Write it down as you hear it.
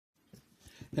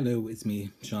Hello, it's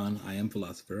me, Sean. I am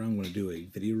Philosopher. I'm going to do a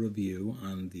video review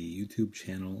on the YouTube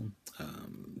channel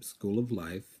School of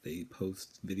Life. They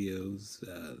post videos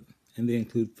and they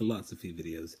include philosophy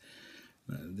videos.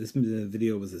 This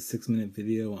video was a 6-minute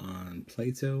video on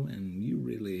Plato, and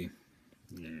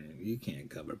you can't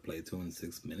cover Plato in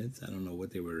 6 minutes. I don't know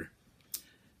what they were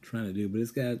trying to do, but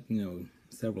it's got,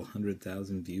 several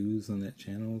 100,000 views on that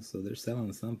channel, so they're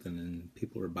selling something and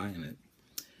people are buying it.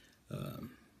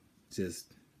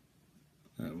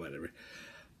 Whatever.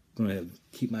 I'm gonna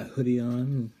keep my hoodie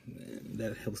on.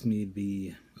 That helps me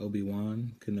be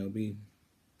Obi-Wan Kenobi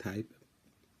type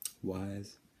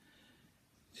wise.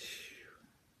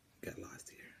 Got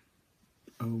lost here.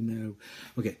 Oh no.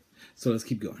 Okay, so let's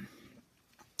keep going.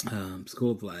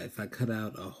 School of Life. I cut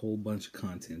out a whole bunch of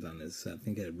content on this. I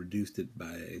think I reduced it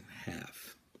by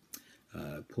half.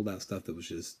 Pulled out stuff that was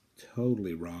just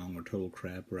totally wrong or total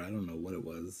crap, or I don't know what it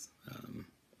was.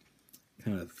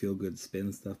 Kind of feel-good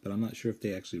spin stuff, but I'm not sure if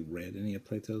they actually read any of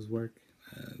Plato's work.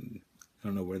 I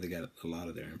don't know where they got a lot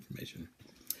of their information.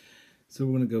 So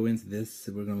we're going to go into this.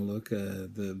 We're going to look.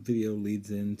 The video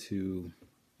leads into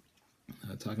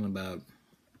talking about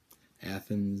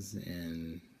Athens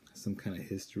and some kind of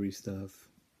history stuff.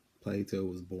 Plato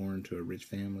was born to a rich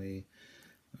family.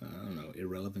 I don't know,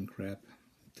 irrelevant crap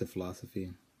to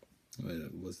philosophy.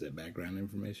 Was that background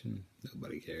information?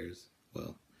 Nobody cares.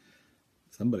 Well,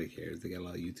 somebody cares. They got a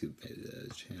lot of YouTube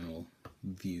channel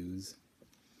views.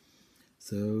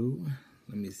 So,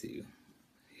 let me see.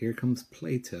 Here comes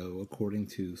Plato according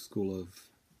to School of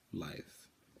Life.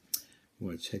 I'm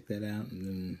going to check that out, and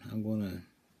then I'm going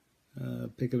to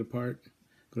pick it apart.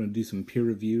 I'm going to do some peer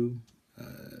review.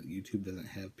 YouTube doesn't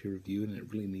have peer review, and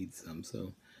it really needs some,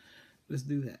 so let's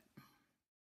do that.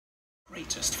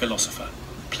 Greatest philosopher,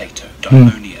 Plato,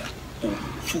 daimonia, or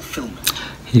fulfillment.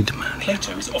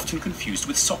 Plato is often confused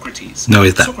with Socrates. No,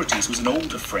 he's not. Socrates was an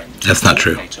older friend. That's not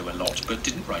true. Plato a lot, but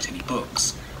didn't write any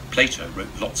books. Plato wrote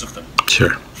lots of them. Sure.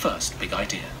 First, big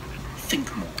idea.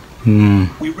 Think more.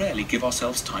 We rarely give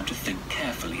ourselves time to think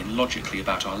carefully and logically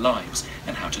about our lives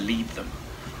and how to lead them.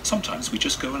 Sometimes we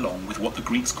just go along with what the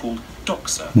Greeks called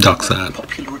doxa, or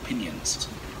popular opinions.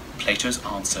 Plato's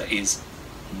answer is,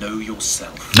 know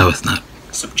yourself. No, it's not.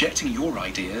 Subjecting your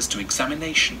ideas to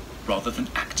examination rather than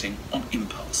acting on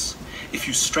impulse. If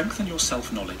you strengthen your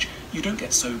self-knowledge, you don't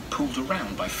get so pulled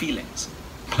around by feelings.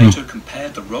 Plato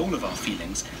compared the role of our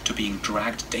feelings to being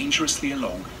dragged dangerously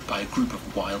along by a group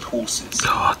of wild horses.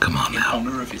 Oh, come on now. In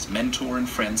honor of his mentor and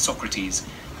friend Socrates,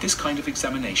 this kind of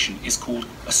examination is called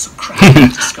a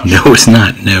Socratic discussion. No, it's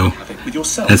not. No. Have it with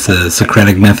yourself. That's a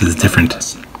Socratic method is different.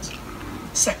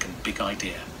 Second big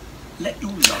idea. Let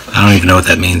your love I don't even know what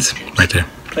that means right there.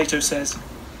 Plato says,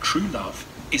 true love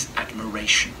is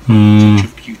admiration, teach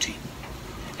of beauty.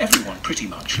 Everyone pretty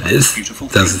much likes beautiful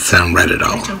things. Doesn't sound right at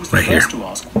all. Plato was right the here. first to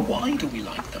ask, why do we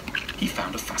like them? He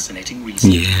found a fascinating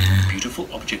reason. Yeah. Beautiful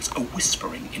objects are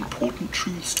whispering important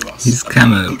truths to us He's about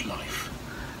kind of good life.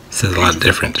 says a lot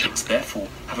different. Objects, therefore,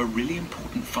 have a really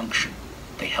important function.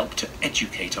 They help to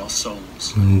educate our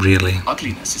souls. Really?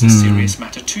 Ugliness is a serious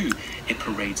matter too. It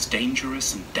parades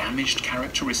dangerous and damaged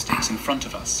characteristics in front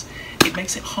of us. It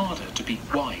makes it harder to be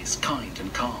wise, kind,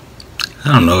 and calm.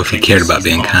 I don't know if he cared about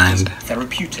being kind.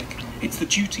 Therapeutic. It's the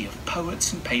duty of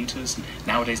poets and painters, and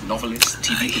nowadays novelists,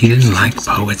 TV He didn't like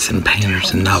producers, poets and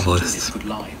painters and novelists, to live good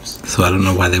lives. so I don't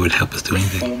know why they would help us do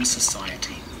anything. Reform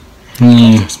society.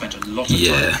 Plato spent a lot of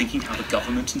time thinking how the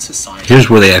government and society. Here's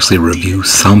where they actually review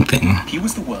something. He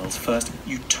was the world's first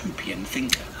utopian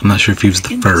thinker. I'm not sure if he was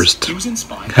the first. He was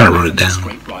inspired Kind of by wrote it his down.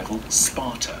 great rival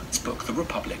Sparta. His book, The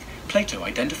Republic. Plato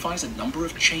identifies a number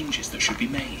of changes that should be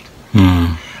made.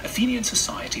 Athenian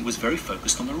society was very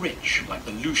focused on the rich, like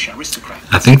the louche aristocrats.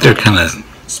 I think they're kind of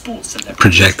sports celebrities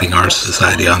projecting like our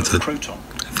society onto Croton.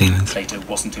 Athenians. Plato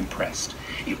wasn't impressed.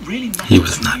 It really mattered He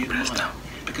was who not we impressed. admire,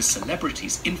 because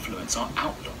celebrities influence our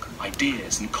outlook,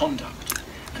 ideas, and conduct.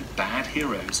 And bad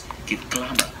heroes give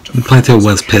glamour to Plato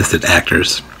was pissed at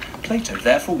actors. Plato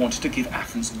therefore wanted to give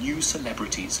Athens new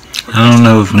celebrities. I don't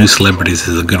know if new celebrities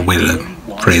is a good way to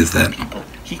phrase that. People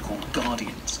he called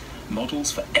guardians,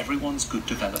 models for everyone's good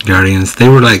development. Guardians, they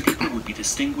were like People would be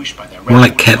distinguished by their more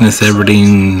like Katniss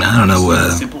Everdeen, I don't know,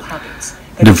 simple habits.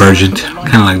 Divergent, kind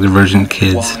of like Divergent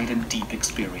kids. Wide and deep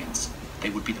experience. They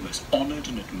would be the most honored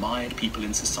and admired people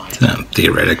in society.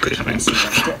 Theoretically. He also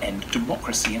wanted to end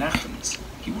democracy in Athens.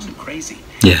 He wasn't crazy.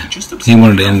 Yeah, he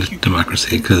wanted to end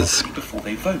democracy because before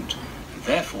they vote, and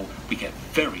therefore we get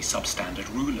very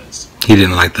substandard rulers. he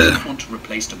didn't like He didn't want to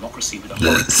replace democracy with a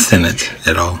the horrid Senate dictatorship,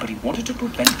 at all. but he wanted to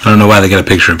prevent. I don't know why they got a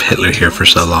picture of Hitler here for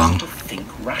so long. To think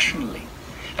rationally,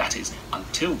 that is,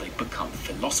 until they become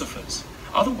philosophers.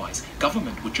 Otherwise,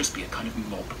 government would just be a kind of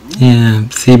mob rule. Yeah,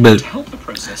 see, but To help the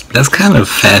process, that's kind of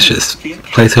fascist.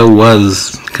 Plato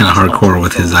was kind of hardcore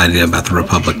with his idea about the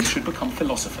republic. Should become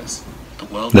philosophers.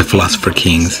 The philosopher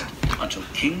kings. Until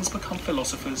kings become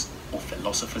philosophers, or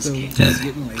philosophers So, kings. yeah,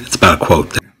 it's about a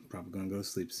quote. Probably gonna go to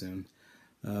sleep soon.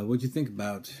 What'd you think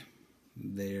about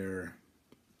their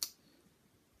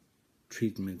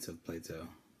treatment of Plato?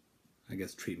 I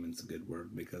guess treatment's a good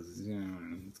word because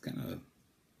it's kind of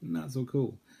not so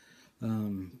cool.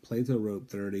 Plato wrote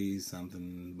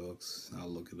 30-something books. I'll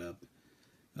look it up.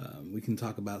 We can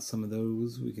talk about some of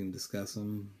those. We can discuss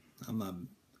them. I'm not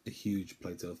a huge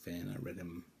Plato fan. I read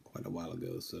him quite a while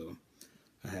ago, so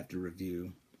I have to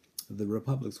review. The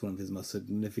Republic's one of his most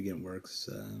significant works,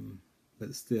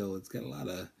 but still, it's got a lot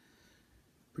of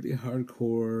pretty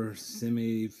hardcore,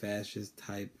 semi-fascist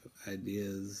type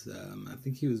ideas. I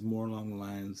think he was more along the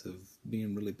lines of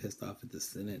being really pissed off at the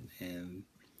Senate and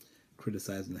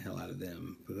criticizing the hell out of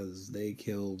them because they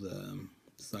killed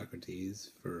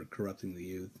Socrates for corrupting the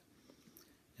youth.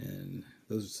 And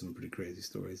those are some pretty crazy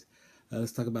stories.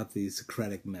 Let's talk about the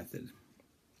Socratic method.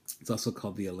 It's also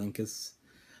called the Elenchus.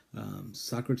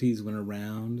 Socrates went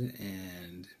around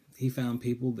and he found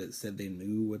people that said they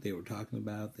knew what they were talking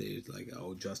about. They was like,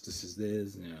 oh, justice is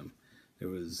this. There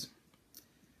was,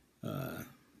 I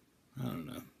don't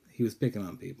know. He was picking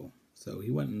on people. So he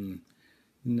wasn't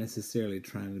necessarily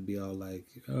trying to be all like,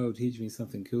 oh, teach me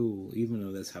something cool, even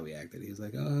though that's how he acted. He was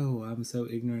like, oh, I'm so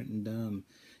ignorant and dumb.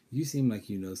 You seem like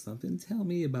you know something. Tell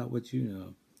me about what you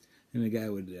know. And the guy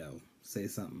would say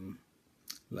something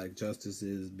like justice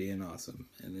is being awesome.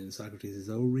 And then Socrates says,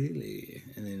 oh, really?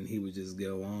 And then he would just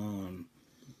go on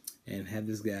and have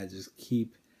this guy just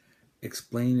keep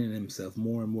explaining himself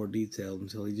more and more detailed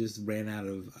until he just ran out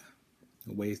of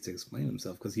ways to explain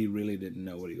himself because he really didn't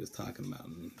know what he was talking about.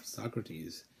 And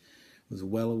Socrates was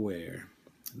well aware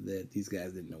that these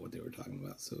guys didn't know what they were talking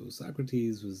about. So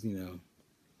Socrates was,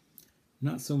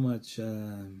 not so much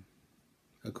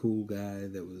a cool guy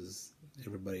that was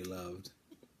everybody loved.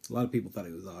 A lot of people thought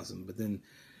he was awesome, but then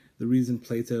the reason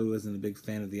Plato wasn't a big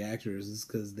fan of the actors is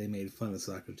because they made fun of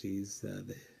Socrates,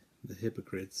 the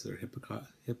hypocrites or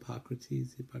Hippocrates.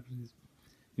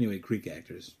 Anyway, Greek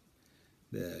actors,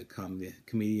 the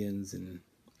comedians and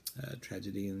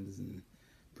tragedians and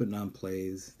putting on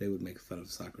plays. They would make fun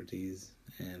of Socrates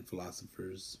and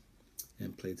philosophers,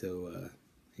 and Plato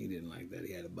he didn't like that.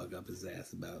 He had to bug up his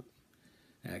ass about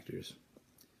actors.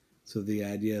 So the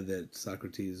idea that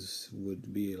Socrates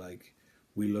would be like,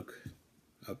 we look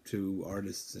up to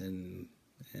artists and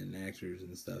actors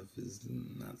and stuff is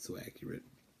not so accurate.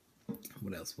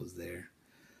 What else was there?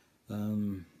 I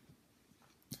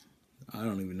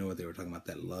don't even know what they were talking about,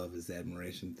 that love is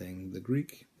admiration thing.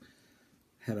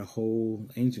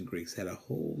 Ancient Greeks had a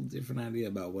whole different idea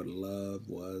about what love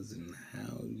was and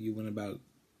how you went about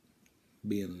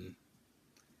being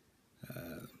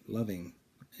loving.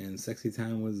 And sexy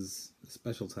time was a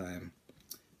special time.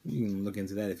 You can look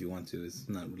into that if you want to. It's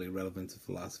not really relevant to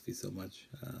philosophy so much.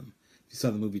 If you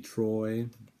saw the movie Troy,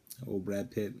 old Brad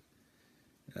Pitt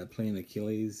playing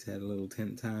Achilles had a little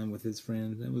tent time with his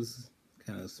friend. That was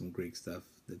kind of some Greek stuff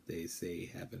that they say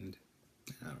happened.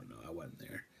 I don't know. I wasn't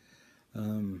there.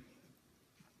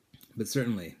 But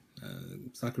certainly,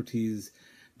 Socrates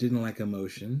didn't like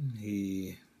emotion.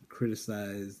 He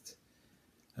criticized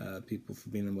people for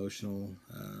being emotional.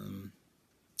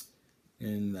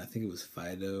 And I think it was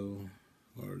Phaedo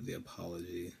or the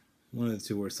Apology. One of the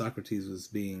two where Socrates was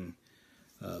being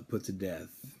put to death.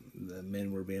 The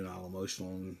men were being all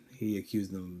emotional, and he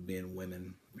accused them of being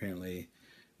women. Apparently,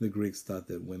 the Greeks thought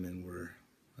that women were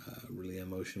really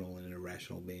emotional and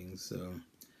irrational beings, so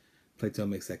Plato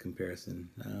makes that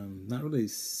comparison. Not really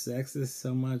sexist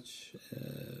so much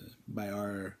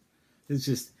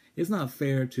it's not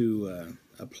fair to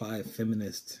apply a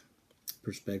feminist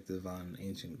perspective on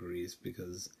ancient Greece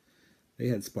because they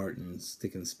had Spartans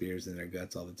sticking spears in their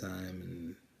guts all the time,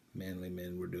 and manly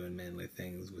men were doing manly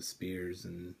things with spears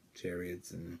and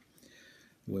chariots, and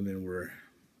women were,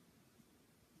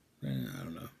 I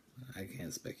don't know. I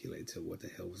can't speculate to what the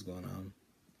hell was going on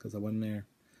because I wasn't there.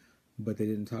 But they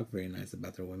didn't talk very nice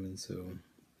about their women, so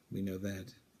we know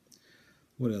that.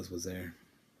 What else was there?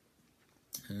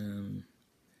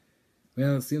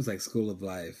 Well, it seems like School of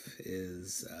Life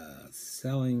is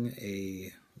selling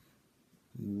a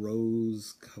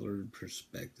rose-colored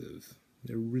perspective.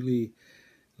 They're really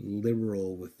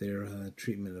liberal with their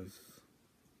treatment of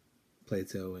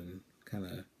Plato and kind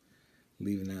of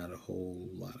leaving out a whole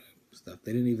lot of stuff.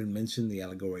 They didn't even mention the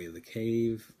allegory of the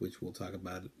cave, which we'll talk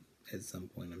about at some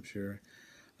point, I'm sure.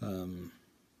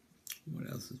 What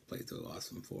else is Plato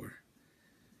awesome for?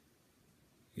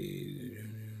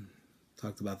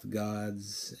 talked about the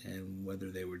gods and whether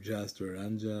they were just or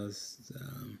unjust.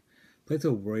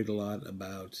 Plato worried a lot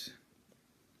about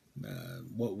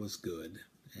what was good,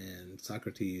 and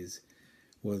Socrates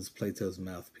was Plato's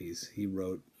mouthpiece. He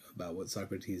wrote about what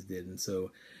Socrates did, and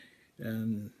so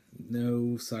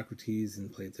no, Socrates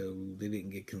and Plato, they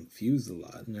didn't get confused a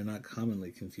lot, and they're not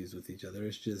commonly confused with each other.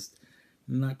 It's just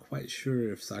I'm not quite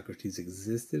sure if Socrates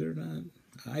existed or not.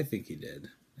 I think he did,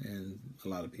 and a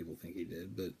lot of people think he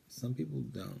did, but some people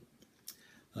don't.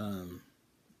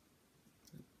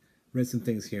 Read some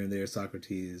things here and there.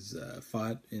 Socrates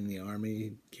fought in the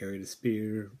army, carried a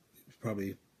spear.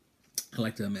 Probably, I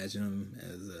like to imagine him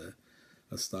as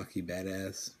a stocky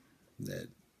badass that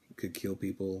could kill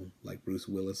people like Bruce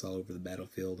Willis all over the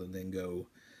battlefield and then go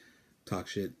talk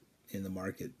shit in the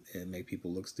market and make people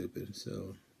look stupid.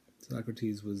 So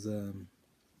Socrates was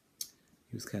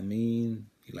he was kind of mean.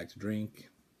 He liked to drink.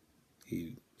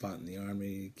 He fought in the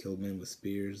army, killed men with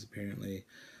spears. Apparently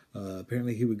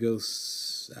he would go.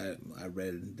 I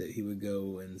read that he would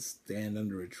go and stand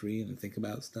under a tree and think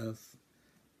about stuff.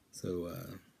 So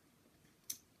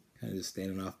kind of just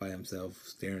standing off by himself,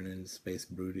 staring into space,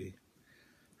 broody.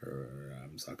 Or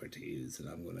I'm Socrates and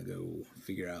I'm going to go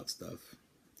figure out stuff.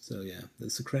 So yeah, the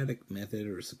Socratic method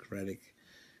or Socratic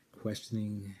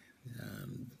questioning.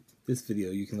 This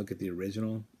video, you can look at the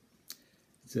original.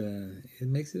 It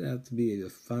makes it out to be a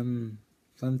fun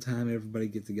time. Everybody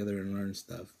get together and learn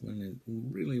stuff when it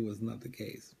really was not the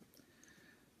case.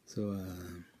 So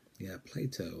yeah,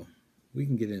 Plato. We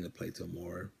can get into Plato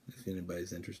more if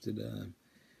anybody's interested.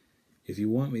 If you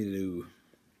want me to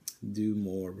do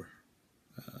more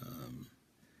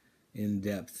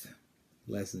in-depth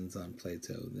lessons on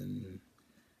Plato, then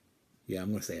yeah, I'm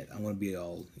going to say it. I'm going to be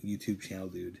all YouTube channel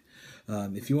dude.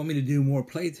 If you want me to do more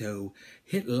Plato,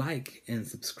 hit like and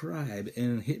subscribe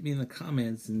and hit me in the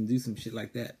comments and do some shit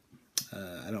like that.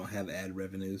 I don't have ad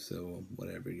revenue, so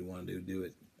whatever you want to do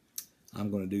it.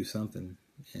 I'm going to do something.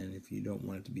 And if you don't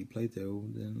want it to be Plato,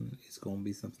 then it's going to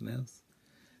be something else.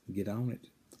 Get on it.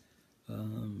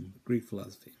 Greek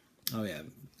philosophy. Oh yeah,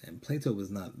 and Plato was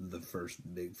not the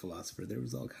first big philosopher. There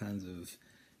was all kinds of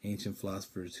ancient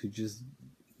philosophers who just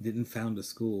didn't found a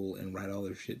school and write all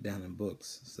their shit down in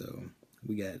books. So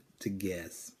we got to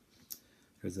guess.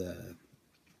 There's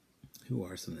who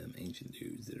are some of them ancient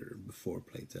dudes that are before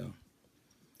Plato?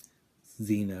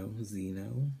 Zeno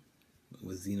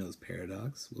was Zeno's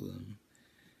paradox. Well,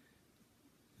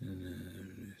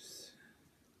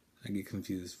 I get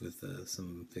confused with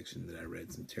some fiction that I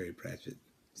read, some Terry Pratchett,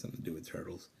 something to do with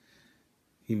turtles.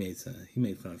 He made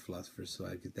fun of philosophers, so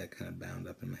I get that kind of bound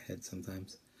up in my head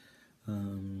sometimes.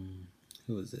 Who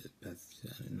was it?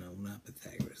 No, not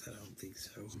Pythagoras. I don't think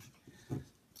so.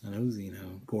 I know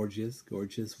Zeno. Gorgias.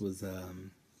 Gorgias was a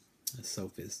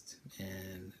sophist,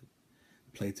 and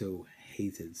Plato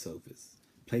hated sophists.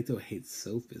 Plato hates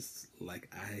sophists like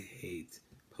I hate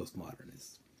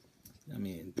postmodernists. I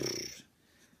mean,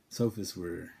 sophists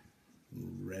were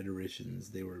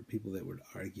rhetoricians. They were people that would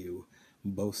argue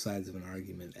both sides of an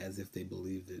argument as if they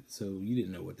believed it. So you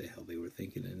didn't know what the hell they were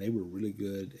thinking, and they were really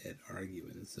good at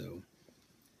arguing. So,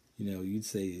 you know, you'd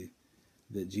say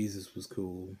that Jesus was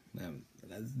cool.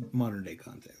 That's modern day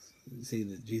context. You say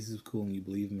that Jesus was cool and you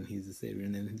believe him and he's the Savior,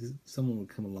 and then someone would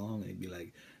come along and he'd be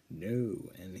like, no,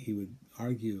 and he would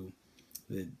argue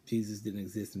that Jesus didn't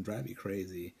exist and drive you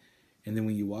crazy. And then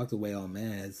when you walked away all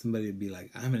mad, somebody would be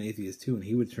like, I'm an atheist too. And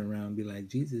he would turn around and be like,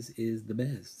 Jesus is the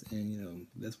best. And, you know,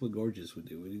 that's what Gorgias would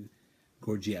do.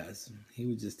 Gorgias. He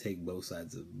would just take both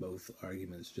sides of both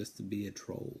arguments just to be a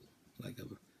troll, like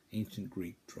an ancient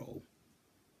Greek troll.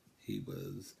 He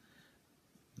was,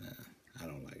 I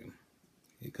don't like him.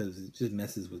 Because it just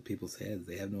messes with people's heads.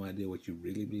 They have no idea what you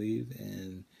really believe.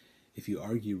 And if you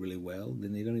argue really well,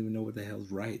 then they don't even know what the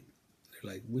hell's right.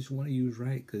 They're like, which one of you is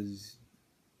right? Because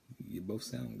you both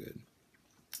sound good.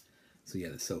 So yeah,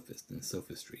 the sophist and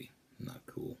sophistry, not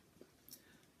cool.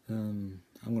 I'm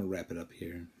going to wrap it up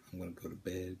here. I'm going to go to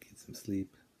bed, get some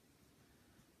sleep.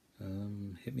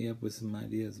 Hit me up with some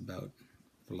ideas about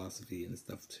philosophy and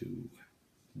stuff to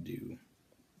do.